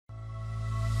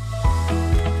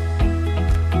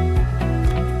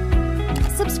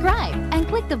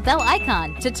click the bell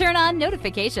icon to turn on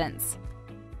notifications.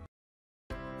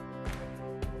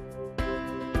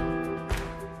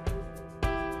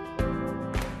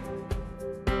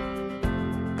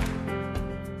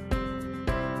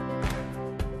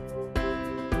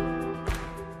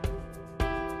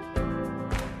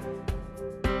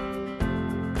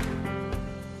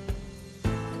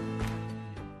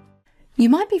 You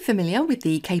might be familiar with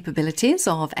the capabilities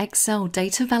of Excel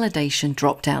data validation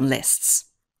drop-down lists.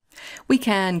 We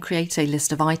can create a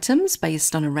list of items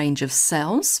based on a range of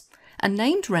cells, a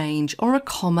named range, or a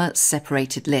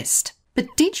comma-separated list.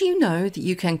 But did you know that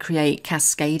you can create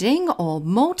cascading or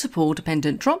multiple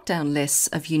dependent drop-down lists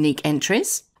of unique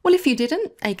entries? Well, if you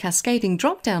didn't, a cascading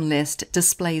drop-down list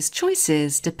displays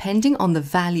choices depending on the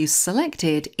values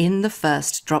selected in the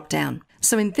first drop-down.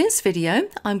 So in this video,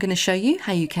 I'm going to show you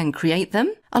how you can create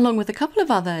them, along with a couple of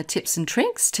other tips and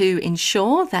tricks to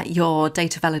ensure that your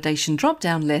data validation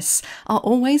drop-down lists are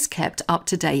always kept up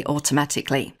to date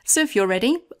automatically. So if you're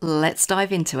ready, let's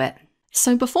dive into it.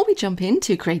 So before we jump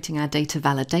into creating our data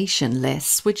validation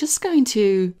lists, we're just going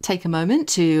to take a moment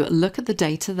to look at the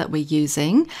data that we're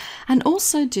using and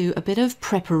also do a bit of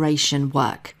preparation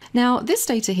work. Now, this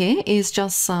data here is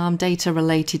just some data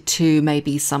related to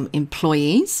maybe some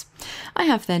employees. I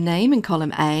have their name in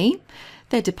column A,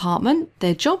 their department,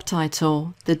 their job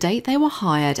title, the date they were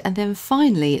hired, and then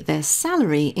finally their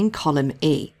salary in column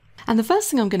E. And the first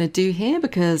thing I'm going to do here,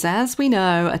 because as we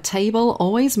know, a table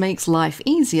always makes life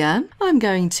easier, I'm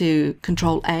going to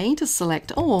Control A to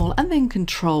select all and then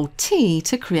Control T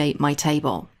to create my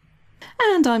table.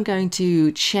 And I'm going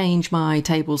to change my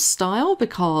table style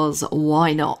because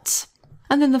why not?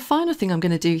 And then the final thing I'm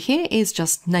going to do here is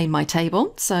just name my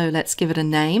table. So let's give it a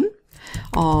name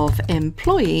of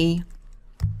employee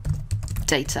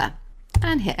data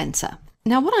and hit enter.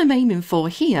 Now what I'm aiming for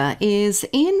here is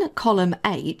in column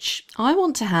H, I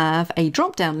want to have a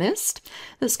drop-down list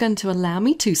that's going to allow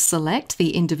me to select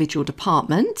the individual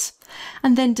department.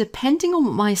 And then depending on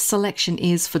what my selection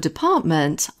is for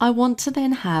department, I want to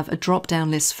then have a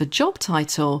drop-down list for job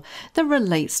title that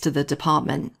relates to the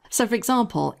department. So for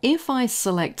example, if I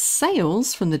select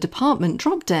sales from the department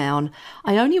drop-down,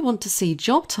 I only want to see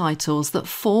job titles that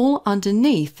fall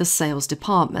underneath the sales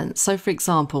department. So for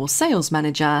example, sales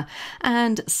manager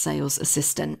and sales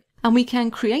assistant. And we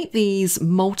can create these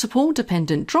multiple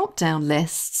dependent drop-down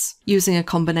lists using a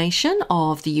combination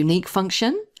of the unique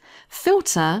function,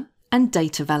 filter, and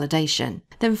data validation.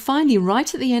 Then finally,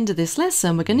 right at the end of this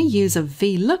lesson, we're going to use a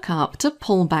VLOOKUP to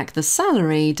pull back the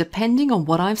salary depending on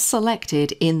what I've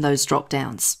selected in those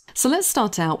drop-downs. So let's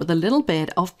start out with a little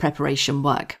bit of preparation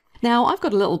work. Now I've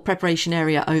got a little preparation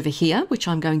area over here, which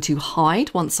I'm going to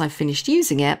hide once I've finished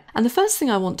using it. And the first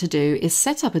thing I want to do is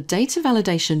set up a data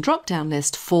validation drop-down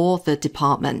list for the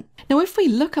department. Now, if we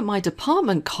look at my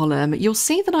department column, you'll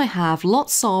see that I have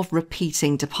lots of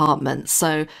repeating departments.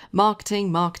 So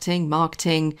marketing, marketing,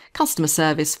 marketing, customer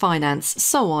service, finance,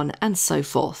 so on and so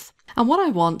forth. And what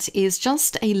I want is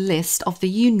just a list of the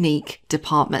unique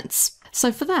departments.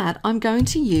 So for that, I'm going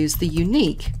to use the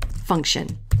unique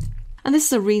function. And this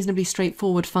is a reasonably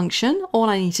straightforward function. All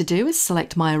I need to do is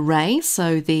select my array,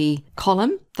 so the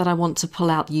column that I want to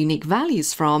pull out the unique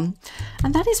values from,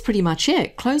 and that is pretty much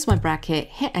it. Close my bracket,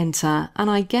 hit enter, and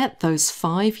I get those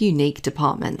 5 unique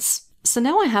departments. So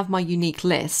now I have my unique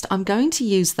list, I'm going to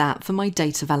use that for my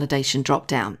data validation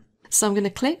dropdown. So I'm going to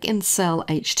click in cell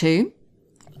H2,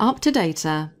 up to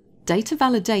data, data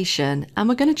validation, and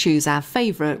we're going to choose our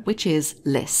favorite, which is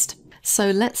list. So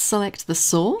let's select the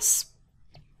source,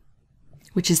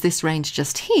 which is this range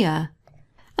just here.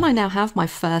 And I now have my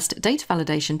first data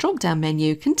validation drop-down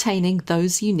menu containing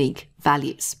those unique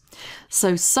values.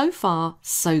 So far,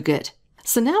 so good.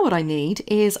 So now what I need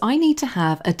is I need to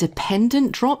have a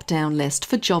dependent drop-down list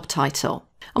for job title.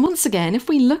 And once again, if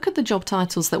we look at the job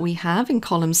titles that we have in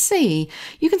column C,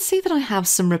 you can see that I have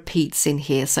some repeats in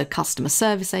here. So customer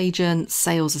service agent,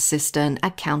 sales assistant,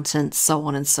 accountant, so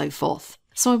on and so forth.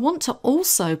 So I want to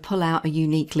also pull out a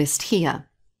unique list here.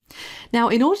 Now,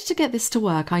 in order to get this to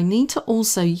work, I need to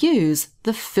also use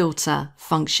the filter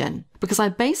function, because I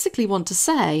basically want to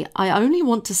say I only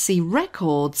want to see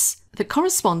records that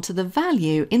correspond to the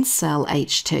value in cell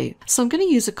H2. So I'm going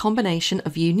to use a combination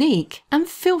of unique and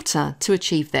filter to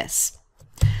achieve this.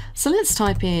 So let's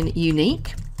type in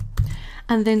unique,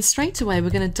 and then straight away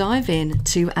we're going to dive in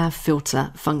to our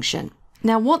filter function.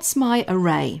 Now, what's my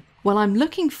array? Well, I'm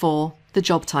looking for the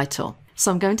job title.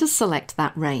 So I'm going to select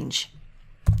that range.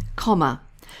 Comma.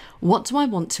 What do I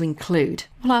want to include?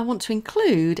 Well, I want to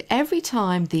include every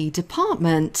time the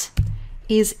department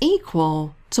is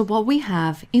equal to what we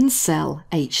have in cell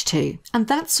H2. And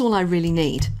that's all I really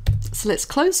need. So let's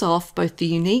close off both the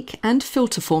unique and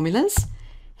filter formulas,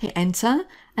 hit enter,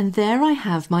 and there I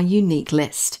have my unique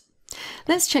list.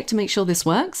 Let's check to make sure this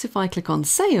works. If I click on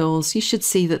sales, you should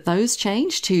see that those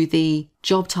change to the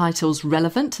job titles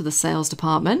relevant to the sales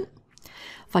department.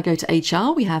 If I go to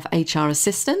HR, we have HR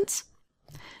assistant.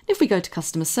 If we go to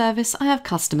customer service, I have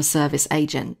customer service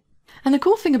agent. And the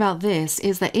cool thing about this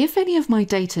is that if any of my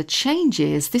data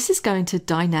changes, this is going to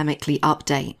dynamically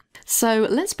update. So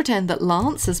let's pretend that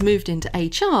Lance has moved into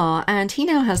HR and he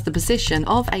now has the position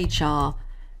of HR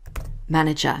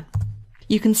manager.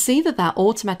 You can see that that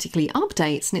automatically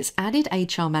updates and it's added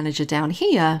HR manager down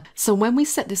here. So when we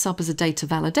set this up as a data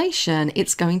validation,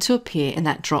 it's going to appear in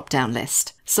that drop-down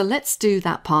list. So let's do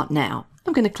that part now.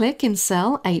 I'm going to click in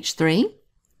cell H3,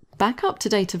 back up to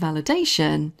data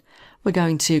validation. We're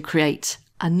going to create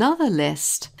another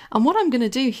list. And what I'm going to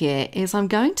do here is I'm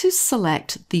going to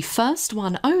select the first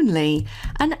one only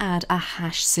and add a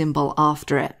hash symbol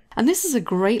after it. And this is a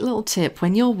great little tip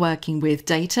when you're working with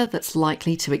data that's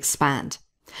likely to expand.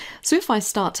 So if I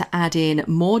start to add in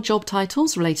more job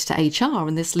titles related to HR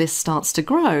and this list starts to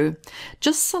grow,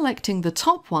 just selecting the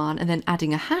top one and then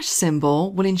adding a hash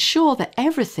symbol will ensure that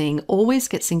everything always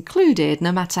gets included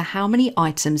no matter how many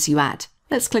items you add.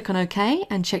 Let's click on OK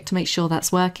and check to make sure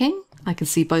that's working. I can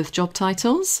see both job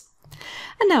titles.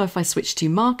 And now if I switch to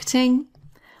marketing,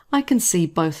 I can see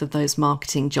both of those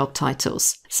marketing job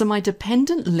titles. So my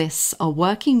dependent lists are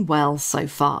working well so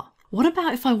far. What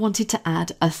about if I wanted to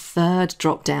add a third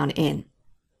drop down in?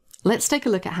 Let's take a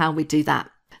look at how we do that.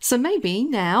 So maybe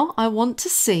now I want to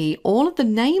see all of the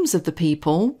names of the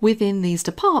people within these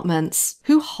departments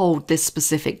who hold this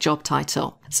specific job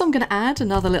title. So I'm going to add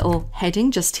another little heading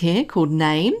just here called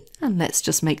name. And let's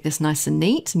just make this nice and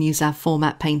neat and use our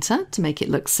format painter to make it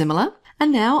look similar.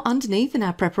 And now underneath in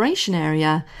our preparation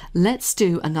area, let's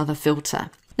do another filter.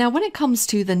 Now, when it comes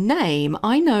to the name,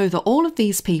 I know that all of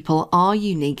these people are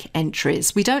unique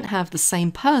entries. We don't have the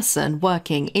same person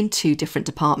working in two different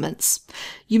departments.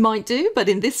 You might do, but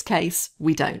in this case,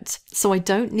 we don't. So I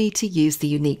don't need to use the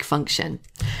unique function.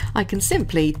 I can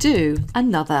simply do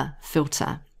another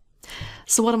filter.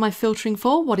 So what am I filtering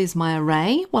for? What is my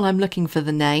array? Well, I'm looking for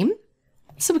the name.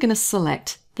 So we're going to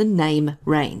select the name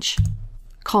range,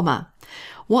 comma.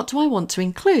 What do I want to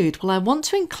include? Well, I want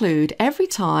to include every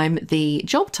time the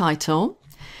job title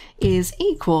is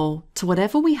equal to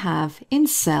whatever we have in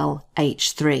cell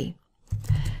H3.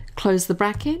 Close the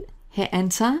bracket, hit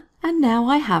enter, and now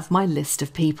I have my list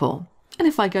of people. And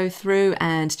if I go through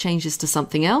and change this to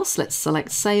something else, let's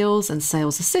select sales and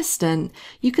sales assistant,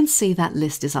 you can see that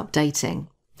list is updating.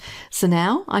 So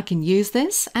now I can use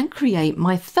this and create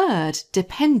my third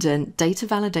dependent data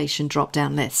validation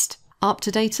drop-down list. Up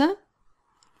to data,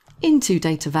 into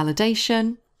data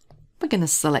validation, we're going to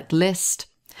select list.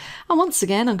 And once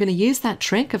again, I'm going to use that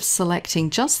trick of selecting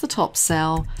just the top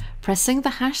cell, pressing the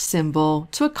hash symbol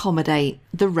to accommodate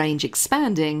the range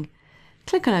expanding.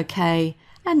 Click on OK,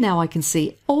 and now I can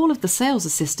see all of the sales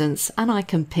assistants and I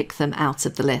can pick them out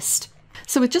of the list.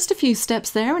 So with just a few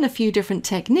steps there and a few different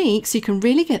techniques, you can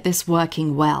really get this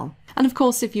working well. And of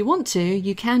course, if you want to,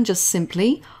 you can just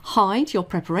simply hide your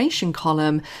preparation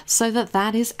column so that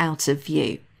that is out of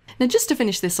view. Now, just to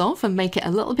finish this off and make it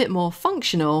a little bit more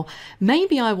functional,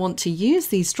 maybe I want to use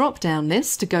these drop-down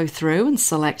lists to go through and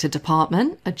select a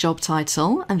department, a job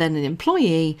title, and then an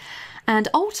employee. And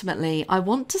ultimately, I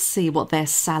want to see what their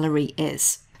salary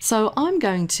is. So I'm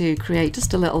going to create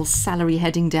just a little salary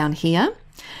heading down here.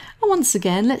 And once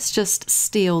again, let's just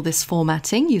steal this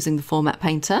formatting using the format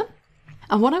painter.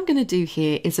 And what I'm going to do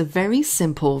here is a very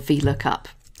simple VLOOKUP.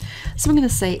 So I'm going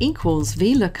to say equals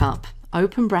VLOOKUP,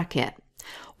 open bracket.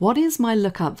 What is my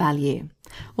lookup value?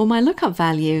 Well, my lookup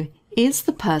value is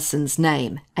the person's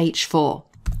name, H4,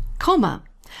 comma.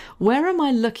 Where am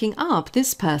I looking up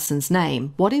this person's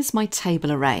name? What is my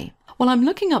table array? Well, I'm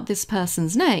looking up this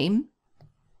person's name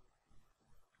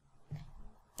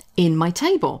in my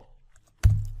table,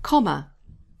 comma.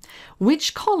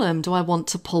 Which column do I want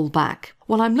to pull back?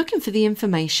 Well, I'm looking for the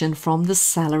information from the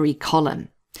salary column.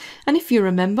 And if you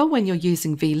remember, when you're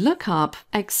using VLOOKUP,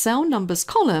 Excel numbers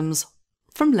columns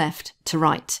from left to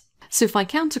right. So if I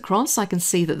count across, I can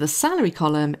see that the salary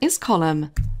column is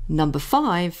column number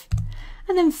 5.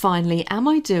 And then finally, am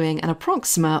I doing an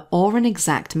approximate or an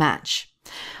exact match?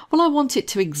 Well, I want it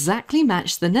to exactly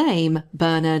match the name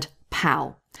Bernard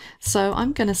Powell. So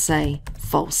I'm going to say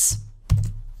false.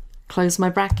 Close my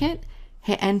bracket,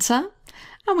 hit enter.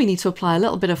 And we need to apply a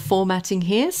little bit of formatting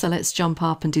here. So let's jump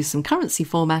up and do some currency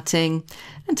formatting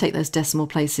and take those decimal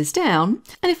places down.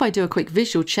 And if I do a quick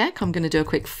visual check, I'm going to do a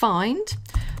quick find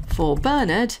for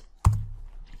Bernard.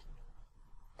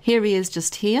 Here he is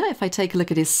just here. If I take a look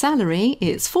at his salary,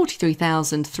 it's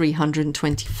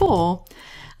 $43,324.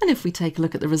 And if we take a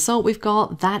look at the result we've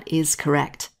got, that is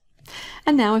correct.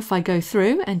 And now if I go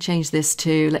through and change this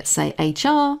to, let's say,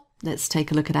 HR, let's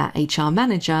take a look at our HR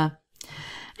manager.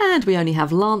 And we only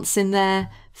have Lance in there,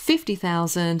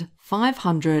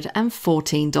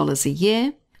 $50,514 a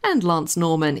year. And Lance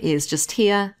Norman is just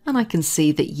here, and I can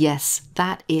see that yes,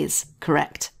 that is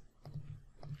correct.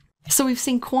 So we've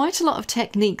seen quite a lot of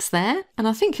techniques there, and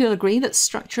I think you'll agree that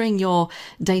structuring your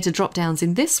data drop-downs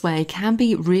in this way can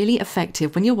be really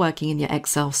effective when you're working in your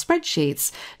Excel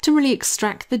spreadsheets to really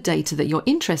extract the data that you're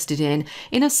interested in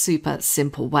a super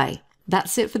simple way.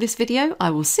 That's it for this video. I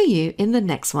will see you in the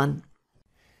next one.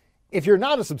 If you're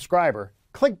not a subscriber,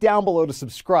 click down below to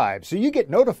subscribe so you get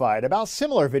notified about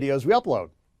similar videos we upload.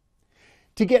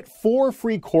 To get 4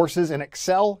 free courses in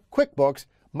Excel, QuickBooks,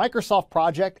 Microsoft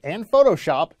Project, and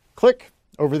Photoshop, click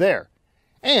over there.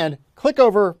 And click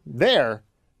over there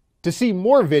to see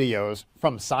more videos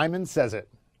from Simon Says It.